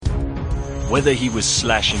Whether he was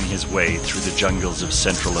slashing his way through the jungles of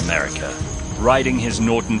Central America, riding his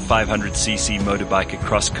Norton 500cc motorbike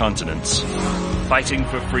across continents, fighting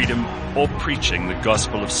for freedom, or preaching the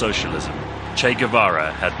gospel of socialism, Che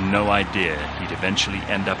Guevara had no idea he'd eventually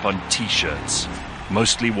end up on T-shirts,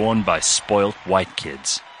 mostly worn by spoilt white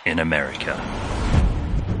kids in America.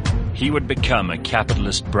 He would become a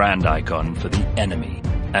capitalist brand icon for the enemy,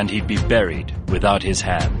 and he'd be buried without his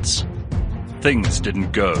hands. Things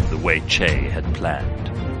didn't go the way Che had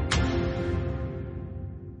planned.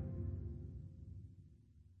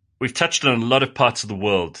 We've touched on a lot of parts of the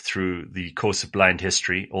world through the course of Blind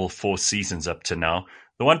History, all 4 seasons up to now.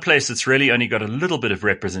 The one place that's really only got a little bit of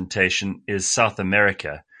representation is South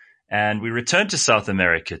America. And we return to South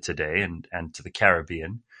America today and to the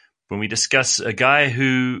Caribbean when we discuss a guy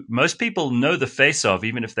who most people know the face of,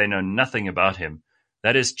 even if they know nothing about him.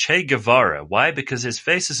 That is Che Guevara. Why? Because his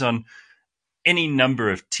face is on any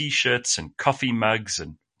number of T-shirts and coffee mugs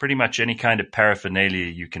and pretty much any kind of paraphernalia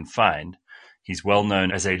you can find. He's well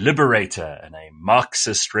known as a liberator and a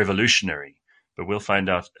Marxist revolutionary, but we'll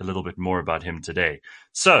find out a little bit more about him today.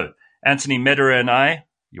 So, Anthony Medera and I,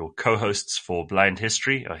 your co-hosts for Blind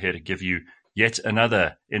History, are here to give you yet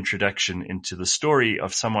another introduction into the story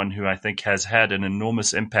of someone who I think has had an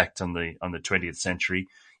enormous impact on the 20th century,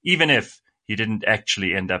 even if he didn't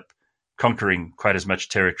actually end up conquering quite as much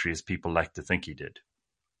territory as people like to think he did.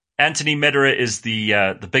 Anthony Medera is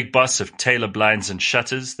the big boss of Taylor Blinds and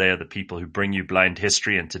Shutters. They are the people who bring you Blind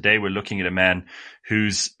History. And today we're looking at a man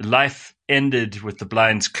whose life ended with the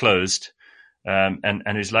blinds closed, and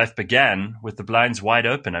whose life began with the blinds wide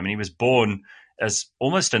open. I mean, he was born as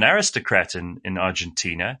almost an aristocrat in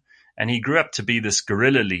Argentina, and he grew up to be this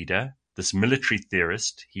guerrilla leader, this military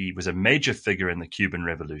theorist. He was a major figure in the Cuban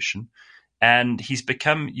Revolution, and he's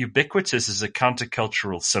become ubiquitous as a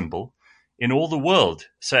countercultural symbol in all the world.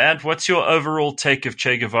 So, Ant, what's your overall take of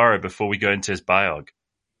Che Guevara before we go into his biog?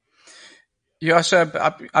 Yeah, so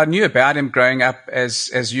I knew about him growing up,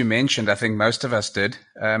 as you mentioned. I think most of us did.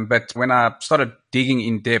 But when I started digging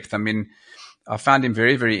in depth, I mean, I found him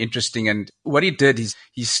very, very interesting. And what he did is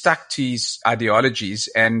he stuck to his ideologies,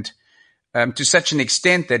 and to such an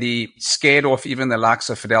extent that he scared off even the likes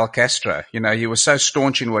of Fidel Castro. You know, he was so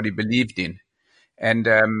staunch in what he believed in. And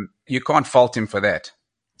you can't fault him for that.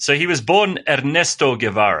 So he was born Ernesto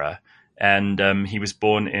Guevara, and he was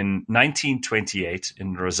born in 1928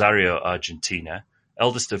 in Rosario, Argentina,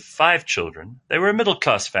 eldest of 5 children. They were a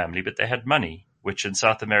middle-class family, but they had money, which in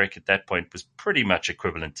South America at that point was pretty much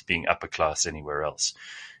equivalent to being upper class anywhere else.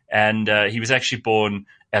 And he was actually born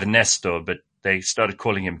Ernesto, but they started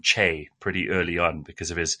calling him Che pretty early on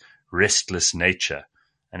because of his restless nature.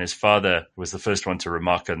 And his father was the first one to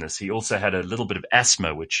remark on this. He also had a little bit of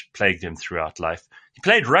asthma, which plagued him throughout life. He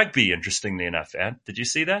played rugby, interestingly enough, Ant. Did you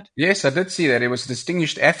see that? Yes, I did see that. He was a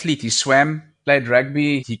distinguished athlete. He swam, played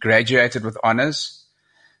rugby. He graduated with honors.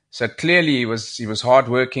 So clearly he was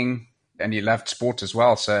hardworking, and he loved sport as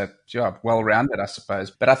well. So, yeah, well-rounded, I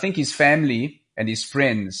suppose. But I think his family and his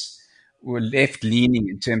friends were left-leaning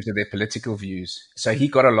in terms of their political views. So he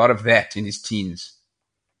got a lot of that in his teens.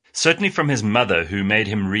 Certainly from his mother, who made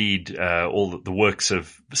him read all the works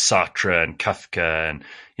of Sartre and Kafka and,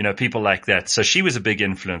 you know, people like that. So she was a big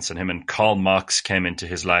influence on him, and Karl Marx came into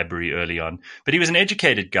his library early on. But he was an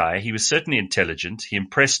educated guy. He was certainly intelligent. He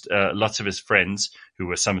impressed lots of his friends, who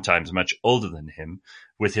were sometimes much older than him,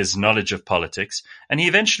 with his knowledge of politics. And he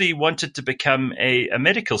eventually wanted to become a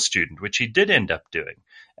medical student, which he did end up doing.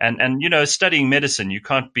 And you know, studying medicine, you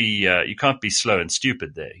can't be slow and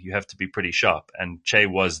stupid there. You have to be pretty sharp. And Che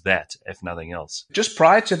was that, if nothing else. Just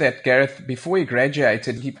prior to that, Gareth, before he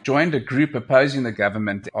graduated, he joined a group opposing the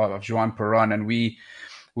government of Joan Perón, and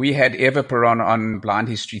we had Eva Perón on Blind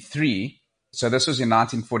History 3. So this was in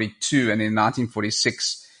 1942, and in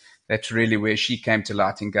 1946, that's really where she came to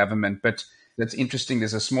light in government. But that's interesting.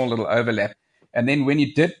 There's a small little overlap. And then when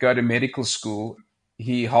he did go to medical school,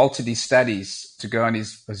 he halted his studies to go on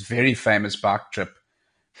his very famous bike trip.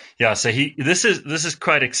 Yeah, so this is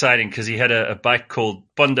quite exciting because he had a bike called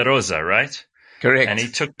Ponderosa, right? Correct. And he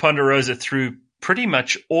took Ponderosa through pretty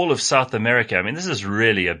much all of South America. I mean, this is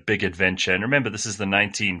really a big adventure. And remember, this is the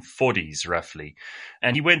 1940s, roughly.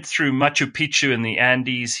 And he went through Machu Picchu in the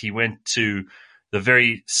Andes. He went to the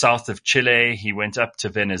very south of Chile. He went up to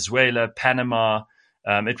Venezuela, Panama.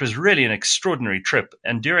 It was really an extraordinary trip.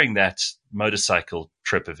 And during that motorcycle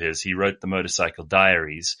trip of his, he wrote the Motorcycle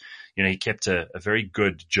Diaries. You know, he kept a very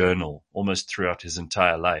good journal almost throughout his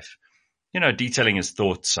entire life, you know, detailing his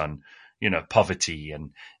thoughts on, you know, poverty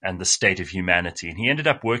and the state of humanity. And he ended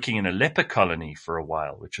up working in a leper colony for a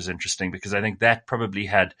while, which was interesting because I think that probably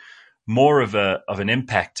had more of an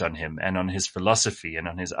impact on him and on his philosophy and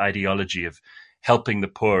on his ideology of helping the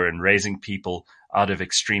poor and raising people out of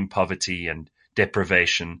extreme poverty and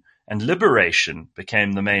deprivation, and liberation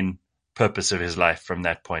became the main purpose of his life from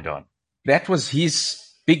that point on. That was his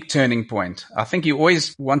big turning point. I think he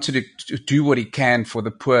always wanted to do what he can for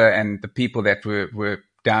the poor and the people that were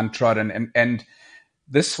downtrodden. And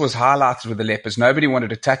this was highlighted with the lepers. Nobody wanted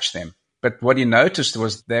to touch them. But what he noticed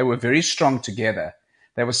was they were very strong together.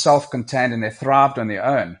 They were self-contained and they thrived on their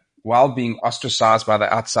own while being ostracized by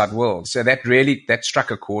the outside world. So that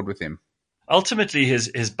struck a chord with him. Ultimately,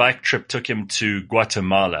 his bike trip took him to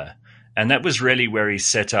Guatemala. And that was really where he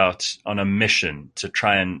set out on a mission to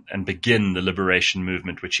try and begin the liberation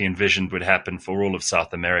movement, which he envisioned would happen for all of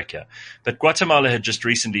South America. But Guatemala had just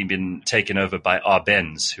recently been taken over by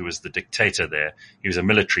Arbenz, who was the dictator there. He was a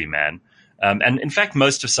military man. And in fact,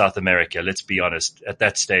 most of South America, let's be honest, at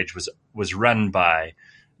that stage was run by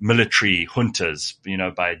military juntas,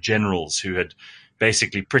 by generals who had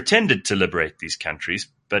basically pretended to liberate these countries,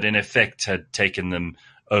 but in effect had taken them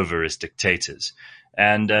over as dictators.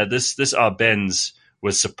 And this Arbenz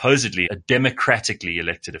was supposedly a democratically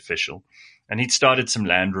elected official, and he'd started some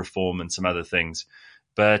land reform and some other things.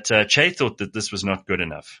 But Che thought that this was not good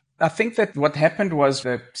enough. I think that what happened was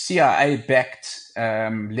the CIA-backed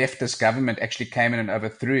leftist government actually came in and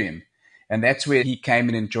overthrew him. And that's where he came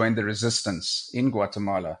in and joined the resistance in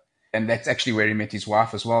Guatemala. And that's actually where he met his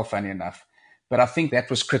wife as well, funny enough. But I think that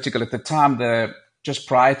was critical at the time. Just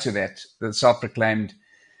prior to that, the self-proclaimed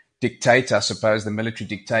dictator, I suppose, the military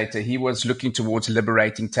dictator, he was looking towards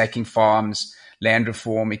liberating, taking farms, land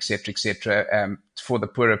reform, et cetera, for the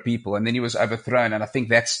poorer people. And then he was overthrown. And I think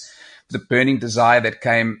that's the burning desire that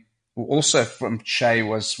came also from Che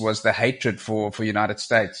was the hatred for United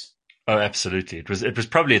States. Oh, absolutely. It was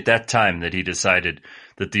probably at that time that he decided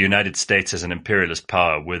that the United States as an imperialist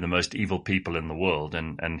power were the most evil people in the world.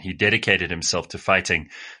 And he dedicated himself to fighting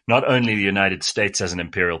not only the United States as an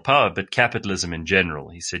imperial power, but capitalism in general.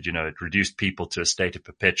 He said, it reduced people to a state of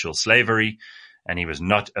perpetual slavery, and he was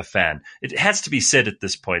not a fan. It has to be said at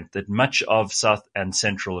this point that much of South and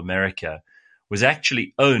Central America was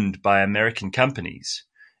actually owned by American companies.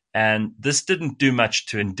 And this didn't do much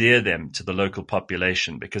to endear them to the local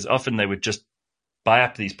population, because often they would just buy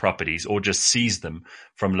up these properties or just seize them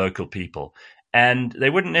from local people. And they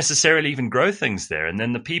wouldn't necessarily even grow things there. And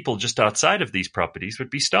then the people just outside of these properties would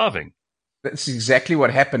be starving. That's exactly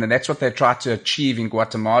what happened. And that's what they tried to achieve in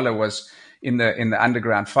Guatemala was in the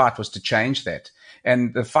underground fight was to change that.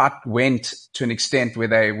 And the fight went to an extent where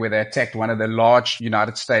they attacked one of the large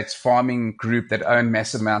United States farming group that owned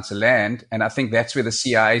massive amounts of land. And I think that's where the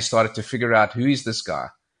CIA started to figure out who is this guy.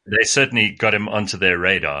 They certainly got him onto their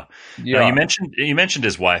radar. Yeah. Now, you mentioned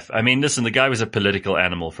his wife. I mean, listen, the guy was a political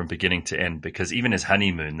animal from beginning to end, because even his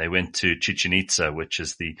honeymoon, they went to Chichen Itza, which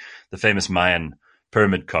is the famous Mayan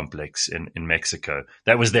pyramid complex in Mexico.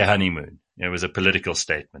 That was their honeymoon. It was a political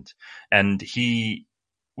statement. And he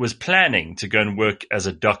was planning to go and work as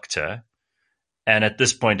a doctor. And at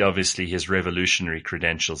this point, obviously, his revolutionary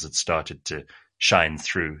credentials had started to shine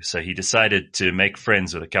through. So he decided to make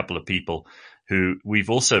friends with a couple of people who we've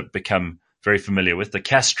also become very familiar with, the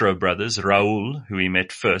Castro brothers, Raul, who he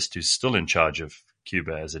met first, who's still in charge of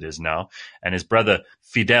Cuba as it is now, and his brother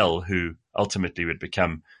Fidel, who ultimately would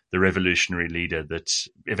become the revolutionary leader that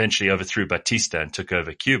eventually overthrew Batista and took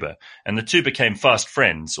over Cuba. And the two became fast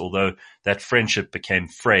friends, although that friendship became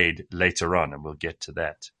frayed later on, and we'll get to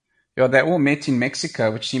that. Yeah, they all met in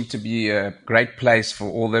Mexico, which seemed to be a great place for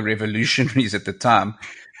all the revolutionaries at the time,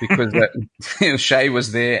 because Che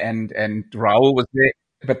was there and Raul was there.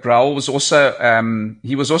 But Raul was also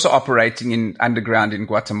he was also operating in underground in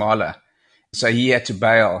Guatemala, so he had to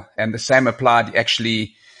bail. And the same applied.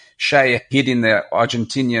 Actually, Che hid in the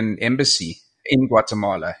Argentinian embassy in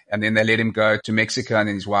Guatemala, and then they let him go to Mexico, and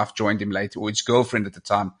then his wife joined him later, or his girlfriend at the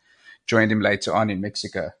time joined him later on in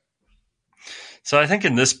Mexico. So I think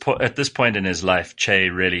at this point in his life, Che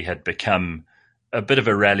really had become a bit of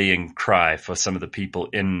a rallying cry for some of the people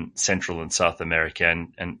in Central and South America,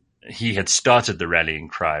 and he had started the rallying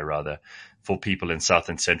cry, rather, for people in South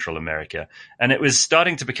and Central America. And it was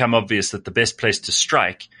starting to become obvious that the best place to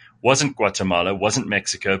strike wasn't Guatemala, wasn't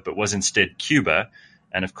Mexico, but was instead Cuba.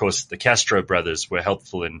 And of course, the Castro brothers were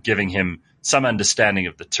helpful in giving him some understanding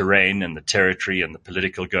of the terrain and the territory and the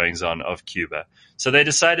political goings-on of Cuba. So they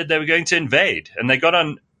decided they were going to invade, and they got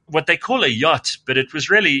on what they call a yacht, but it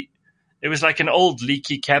was like an old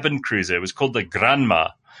leaky cabin cruiser. It was called the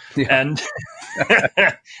Granma. Yeah.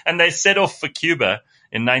 And they set off for Cuba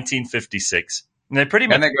in 1956. And they pretty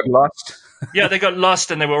much, and they got lost. Yeah, they got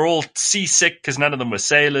lost, and they were all seasick because none of them were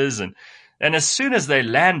sailors. And And as soon as they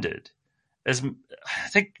landed, I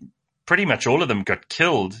think pretty much all of them got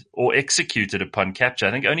killed or executed upon capture.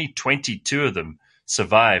 I think only 22 of them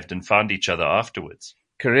survived and found each other afterwards.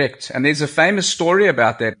 Correct. And there's a famous story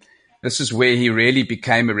about that. This is where he really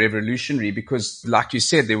became a revolutionary because, like you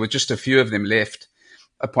said, there were just a few of them left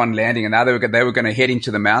upon landing, and now they were going to head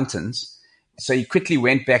into the mountains. So he quickly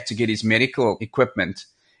went back to get his medical equipment.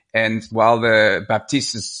 And while the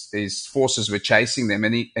Baptiste's his forces were chasing them,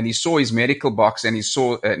 and he saw his medical box and he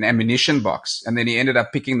saw an ammunition box, and then he ended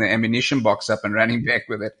up picking the ammunition box up and running back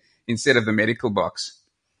with it instead of the medical box.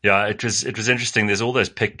 Yeah, it was interesting. There's all those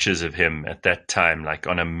pictures of him at that time, like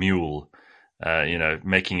on a mule,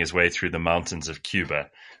 making his way through the mountains of Cuba.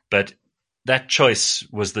 But that choice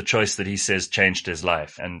was the choice that he says changed his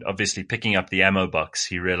life. And obviously picking up the ammo box,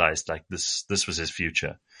 he realized like this was his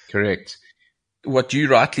future. Correct. What you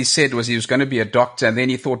rightly said was he was going to be a doctor. And then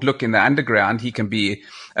he thought, look, in the underground, he can be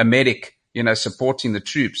a medic, supporting the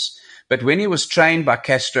troops. But when he was trained by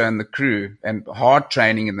Castro and the crew and hard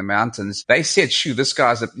training in the mountains, they said, shoo,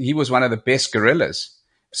 he was one of the best guerrillas.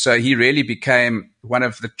 So he really became one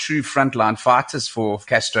of the true frontline fighters for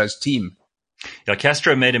Castro's team. Yeah,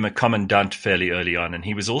 Castro made him a commandant fairly early on, and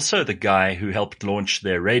he was also the guy who helped launch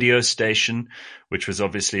their radio station, which was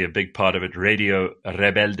obviously a big part of it, Radio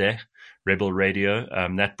Rebelde, Rebel Radio,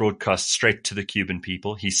 that broadcast straight to the Cuban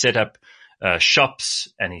people. He set up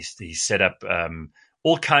shops, and he set up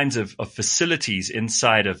all kinds of facilities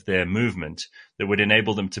inside of their movement that would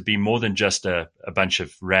enable them to be more than just a bunch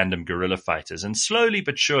of random guerrilla fighters. And slowly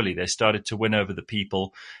but surely, they started to win over the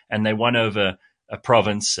people, and they won over a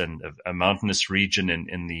province and a mountainous region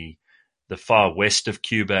in the far west of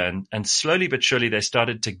Cuba. And slowly but surely, they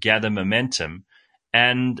started to gather momentum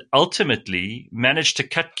and ultimately managed to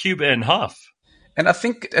cut Cuba in half. And I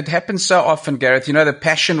think it happens so often, Gareth. The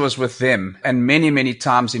passion was with them. And many, many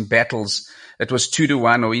times in battles, it was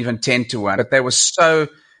 2-1 or even 10-1. But they were so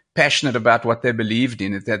passionate about what they believed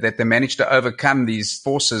in that they managed to overcome these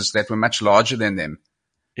forces that were much larger than them.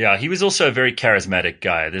 Yeah, he was also a very charismatic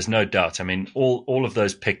guy. There's no doubt. I mean, all of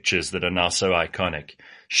those pictures that are now so iconic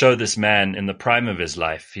show this man in the prime of his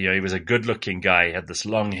life. He was a good-looking guy. He had this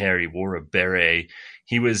long hair. He wore a beret.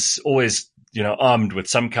 He was always, armed with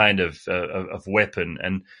some kind of weapon.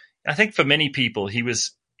 And I think for many people, he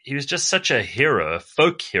was just such a hero, a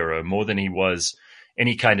folk hero, more than he was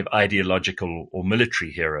any kind of ideological or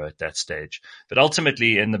military hero at that stage. But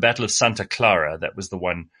ultimately, in the Battle of Santa Clara, that was the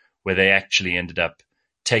one where they actually ended up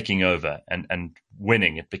taking over and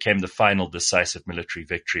winning. It became the final decisive military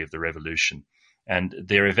victory of the revolution. And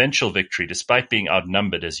their eventual victory, despite being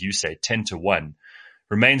outnumbered, as you say, 10-1,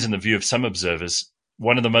 remains in the view of some observers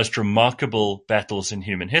one of the most remarkable battles in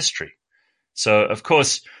human history. So, of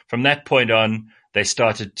course, from that point on, they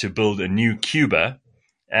started to build a new Cuba.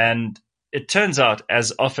 And it turns out,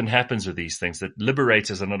 as often happens with these things, that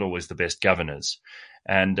liberators are not always the best governors.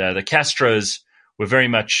 And the Castros were very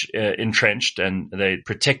much entrenched, and they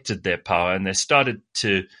protected their power, and they started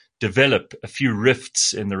to develop a few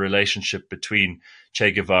rifts in the relationship between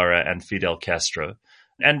Che Guevara and Fidel Castro.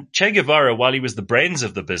 And Che Guevara, while he was the brains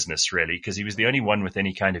of the business, really, because he was the only one with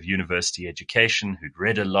any kind of university education, who'd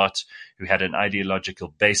read a lot, who had an ideological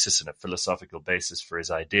basis and a philosophical basis for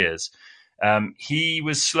his ideas, he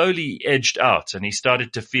was slowly edged out, and he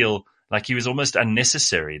started to feel like he was almost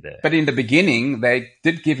unnecessary there. But in the beginning, they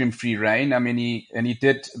did give him free rein. I mean, he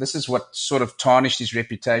did. This is what sort of tarnished his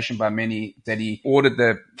reputation by many, that he ordered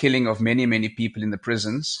the killing of many, many people in the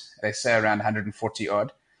prisons. They say around 140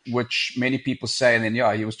 odd, which many people say, and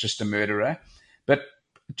then, he was just a murderer. But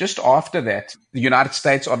just after that, the United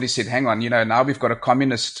States obviously said, hang on, now we've got a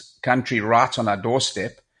communist country right on our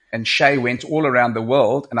doorstep. And Che went all around the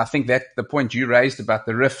world. And I think that the point you raised about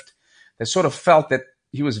the rift, they sort of felt that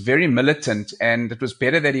he was very militant, and it was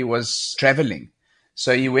better that he was traveling.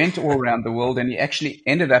 So he went all around the world, and he actually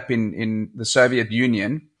ended up in the Soviet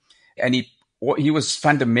Union, and he was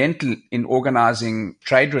fundamental in organizing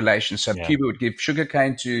trade relations. So Cuba would give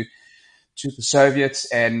sugarcane to the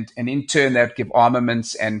Soviets, and in turn they would give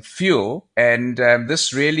armaments and fuel. And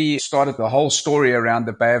this really started the whole story around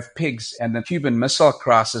the Bay of Pigs and the Cuban Missile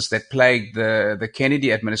Crisis that plagued the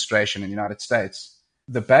Kennedy administration in the United States.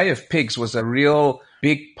 The Bay of Pigs was a real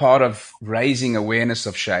big part of raising awareness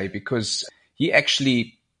of Che, because he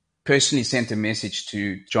actually personally sent a message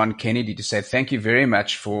to John Kennedy to say, thank you very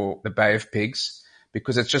much for the Bay of Pigs,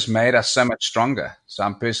 because it's just made us so much stronger. So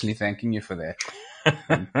I'm personally thanking you for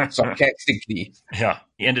that. Sarcastically. Yeah.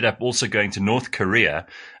 He ended up also going to North Korea,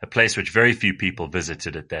 a place which very few people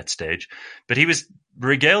visited at that stage. But he was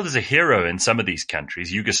regaled as a hero in some of these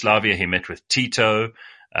countries. Yugoslavia, he met with Tito.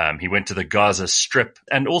 He went to the Gaza Strip,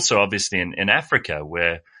 and also obviously in Africa,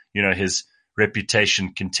 where, his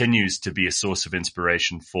reputation continues to be a source of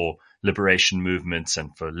inspiration for liberation movements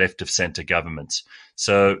and for left of center governments.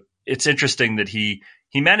 So it's interesting that he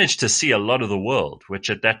managed to see a lot of the world, which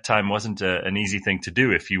at that time wasn't an easy thing to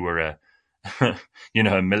do if you were a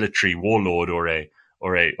a military warlord or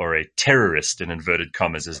a terrorist, in inverted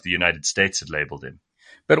commas, as the United States had labeled him.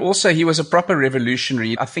 But also he was a proper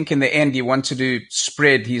revolutionary. I think in the end he wanted to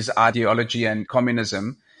spread his ideology and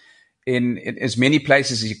communism in as many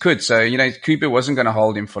places as he could. So, Cuba wasn't going to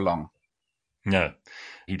hold him for long. No.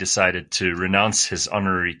 He decided to renounce his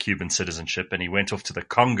honorary Cuban citizenship and he went off to the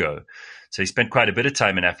Congo. So he spent quite a bit of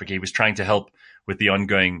time in Africa. He was trying to help with the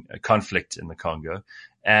ongoing conflict in the Congo.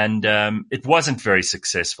 And it wasn't very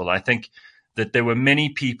successful. I think that there were many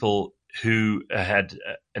people who had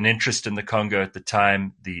an interest in the Congo at the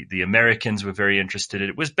time. The Americans were very interested.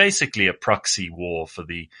 It was basically a proxy war for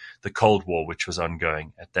the Cold War, which was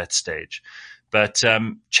ongoing at that stage. But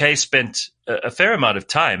Che spent a fair amount of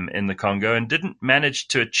time in the Congo and didn't manage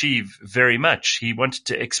to achieve very much. He wanted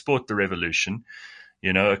to export the revolution,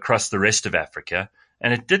 across the rest of Africa,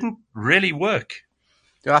 and it didn't really work.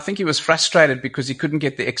 I think he was frustrated because he couldn't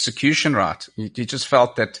get the execution right. He just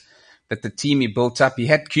felt that the team he built up, he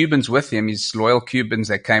had Cubans with him, his loyal Cubans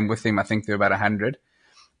that came with him. I think there were about 100.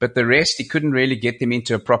 But the rest, he couldn't really get them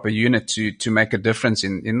into a proper unit to make a difference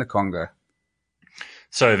in the Congo.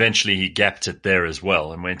 So eventually he gapped it there as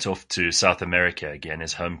well and went off to South America again,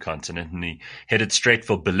 his home continent, and he headed straight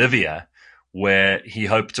for Bolivia, where he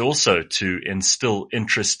hoped also to instill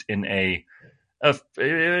interest in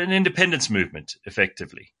an independence movement,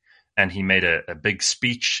 effectively. And he made a big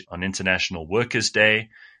speech on International Workers' Day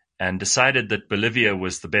and decided that Bolivia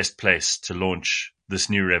was the best place to launch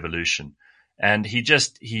this new revolution. And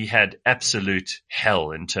he had absolute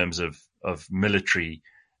hell in terms of military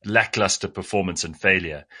lackluster performance and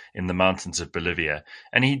failure in the mountains of Bolivia.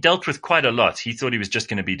 And he dealt with quite a lot. He thought he was just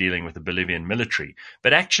going to be dealing with the Bolivian military.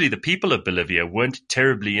 But actually, the people of Bolivia weren't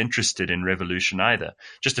terribly interested in revolution either.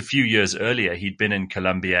 Just a few years earlier, he'd been in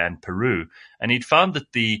Colombia and Peru, and he'd found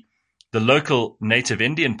that the local native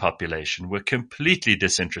Indian population were completely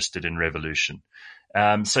disinterested in revolution.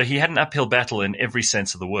 So he had an uphill battle in every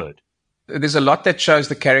sense of the word. There's a lot that shows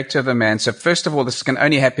the character of the man. So first of all, this can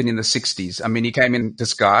only happen in the 60s. I mean, he came in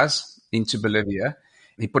disguise into Bolivia.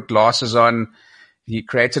 He put glasses on. He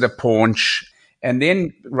created a paunch. And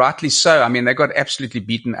then, rightly so, I mean, they got absolutely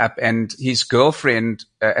beaten up. And his girlfriend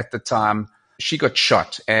at the time, she got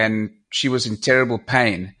shot and she was in terrible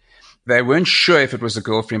pain. They weren't sure if it was a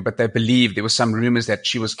girlfriend, but they believed there were some rumors that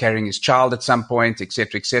she was carrying his child at some point, et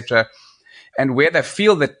cetera, et cetera. And where they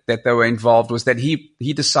feel that they were involved was that he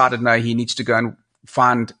decided, no, he needs to go and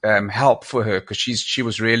find help for her because she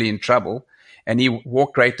was really in trouble. And he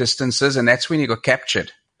walked great distances, and that's when he got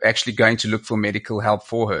captured, actually going to look for medical help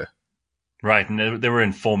for her. Right, and there were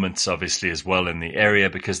informants, obviously, as well in the area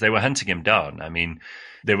because they were hunting him down. I mean,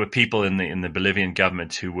 there were people in the Bolivian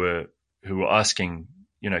government who were asking,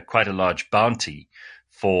 quite a large bounty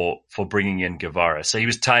for bringing in Guevara. So he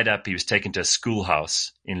was tied up. He was taken to a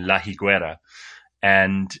schoolhouse in La Higuera,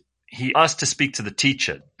 and he asked to speak to the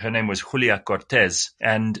teacher. Her name was Julia Cortez,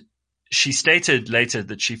 and she stated later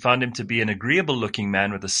that she found him to be an agreeable-looking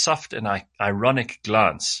man with a soft and ironic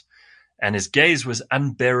glance, and his gaze was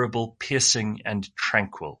unbearable, piercing, and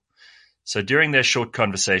tranquil. So during their short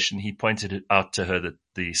conversation, he pointed out to her that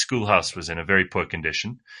the schoolhouse was in a very poor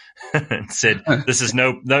condition and said, this is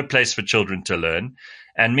no place for children to learn.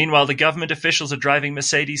 And meanwhile, the government officials are driving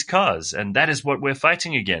Mercedes cars, and that is what we're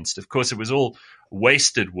fighting against. Of course, it was all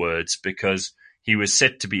wasted words because he was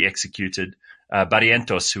set to be executed.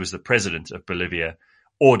 Barrientos, who was the president of Bolivia,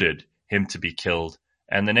 ordered him to be killed.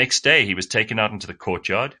 And the next day, he was taken out into the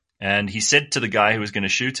courtyard, and he said to the guy who was going to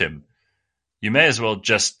shoot him, "You may as well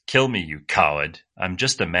just kill me, you coward. I'm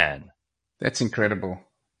just a man." That's incredible.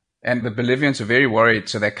 And the Bolivians were very worried,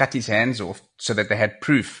 so they cut his hands off so that they had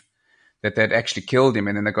proof that they'd actually killed him,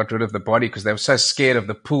 and then they got rid of the body because they were so scared of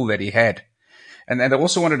the pull that he had. And they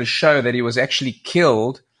also wanted to show that he was actually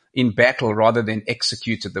killed in battle rather than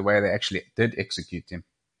executed the way they actually did execute him.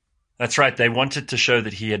 That's right. They wanted to show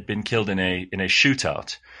that he had been killed in a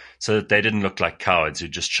shootout so that they didn't look like cowards who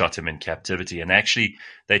just shot him in captivity. And actually,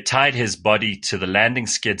 they tied his body to the landing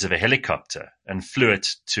skids of a helicopter and flew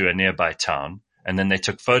it to a nearby town. And then they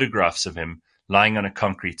took photographs of him lying on a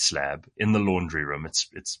concrete slab in the laundry room.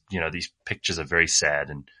 It's these pictures are very sad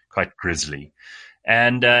and quite grisly.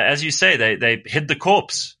 And as you say, they hid the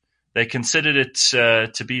corpse. They considered it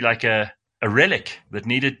to be like a relic that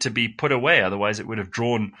needed to be put away. Otherwise, it would have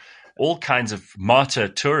drawn all kinds of martyr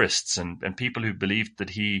tourists and people who believed that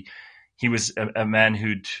he was a man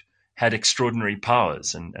who'd had extraordinary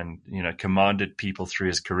powers and commanded people through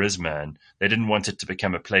his charisma, and they didn't want it to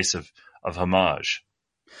become a place of homage.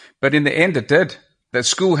 But in the end, it did. The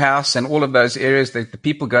schoolhouse and all of those areas, the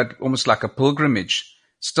people go almost like a pilgrimage.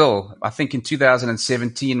 Still, I think in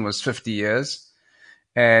 2017 was 50 years.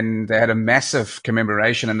 And they had a massive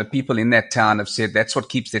commemoration, and the people in that town have said that's what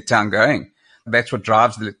keeps their town going. That's what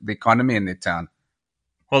drives the economy in their town.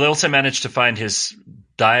 Well, they also managed to find his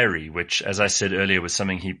diary, which, as I said earlier, was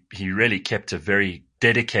something he really kept a very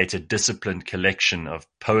dedicated, disciplined collection of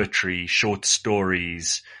poetry, short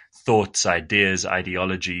stories, thoughts, ideas,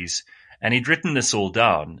 ideologies. And he'd written this all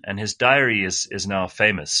down, and his diary is now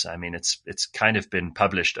famous. I mean, it's kind of been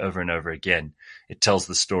published over and over again. It tells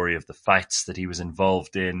the story of the fights that he was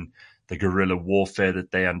involved in, the guerrilla warfare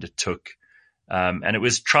that they undertook. And it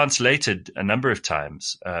was translated a number of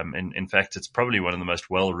times. In fact, it's probably one of the most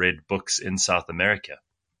well-read books in South America.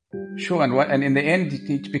 Sure, and in the end,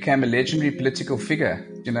 he became a legendary political figure,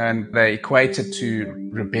 and they equated to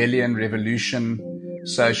rebellion, revolution,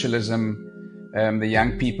 socialism. The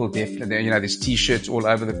young people definitely, there's T-shirts all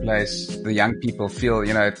over the place. The young people feel,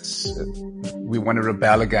 we want to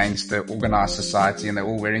rebel against the organized society, and they're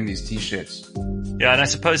all wearing these T-shirts. Yeah, and I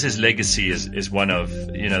suppose his legacy is one of,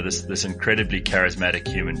 this incredibly charismatic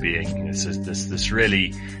human being. This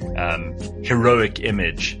really heroic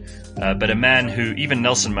image, but a man who even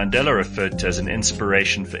Nelson Mandela referred to as an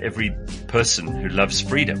inspiration for every person who loves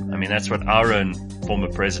freedom. I mean, that's what our own former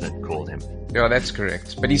president called him. Yeah, that's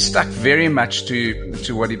correct. But he stuck very much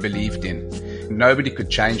to what he believed in. Nobody could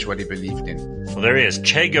change what he believed in. Well, there he is,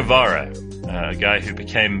 Che Guevara, a guy who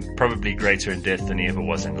became probably greater in death than he ever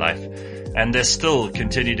was in life. And there still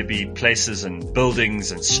continue to be places and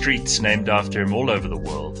buildings and streets named after him all over the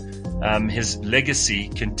world. His legacy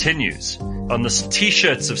continues on the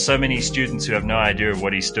T-shirts of so many students who have no idea of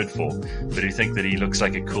what he stood for, but who think that he looks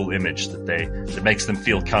like a cool image that makes them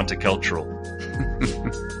feel countercultural.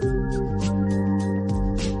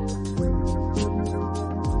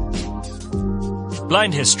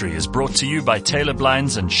 Blind History is brought to you by Taylor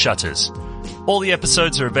Blinds and Shutters. All the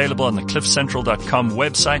episodes are available on the cliffcentral.com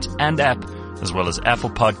website and app, as well as Apple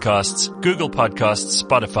Podcasts, Google Podcasts,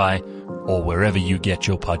 Spotify, or wherever you get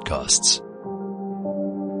your podcasts.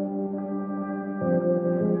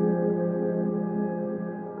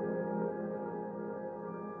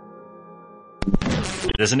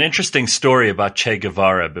 There's an interesting story about Che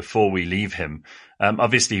Guevara before we leave him.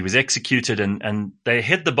 Obviously, he was executed and they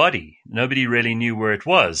hid the body. Nobody really knew where it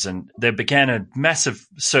was. And there began a massive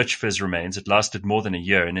search for his remains. It lasted more than a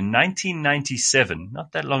year. And in 1997,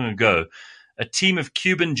 not that long ago, a team of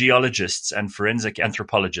Cuban geologists and forensic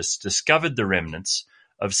anthropologists discovered the remnants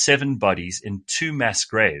of 7 bodies in 2 mass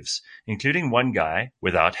graves, including one guy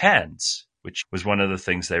without hands, which was one of the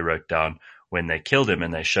things they wrote down when they killed him,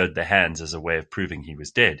 and they showed the hands as a way of proving he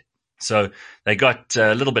was dead. So they got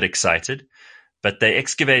a little bit excited, but they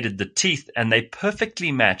excavated the teeth and they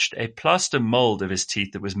perfectly matched a plaster mold of his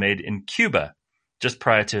teeth that was made in Cuba just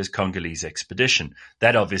prior to his Congolese expedition.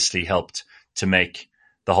 That obviously helped to make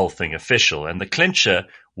the whole thing official. And the clincher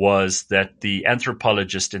was that the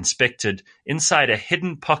anthropologist inspected inside a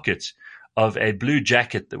hidden pocket of a blue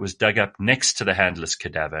jacket that was dug up next to the handless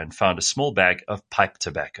cadaver and found a small bag of pipe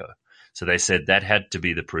tobacco. So they said that had to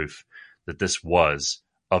be the proof that this was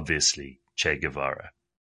obviously Che Guevara.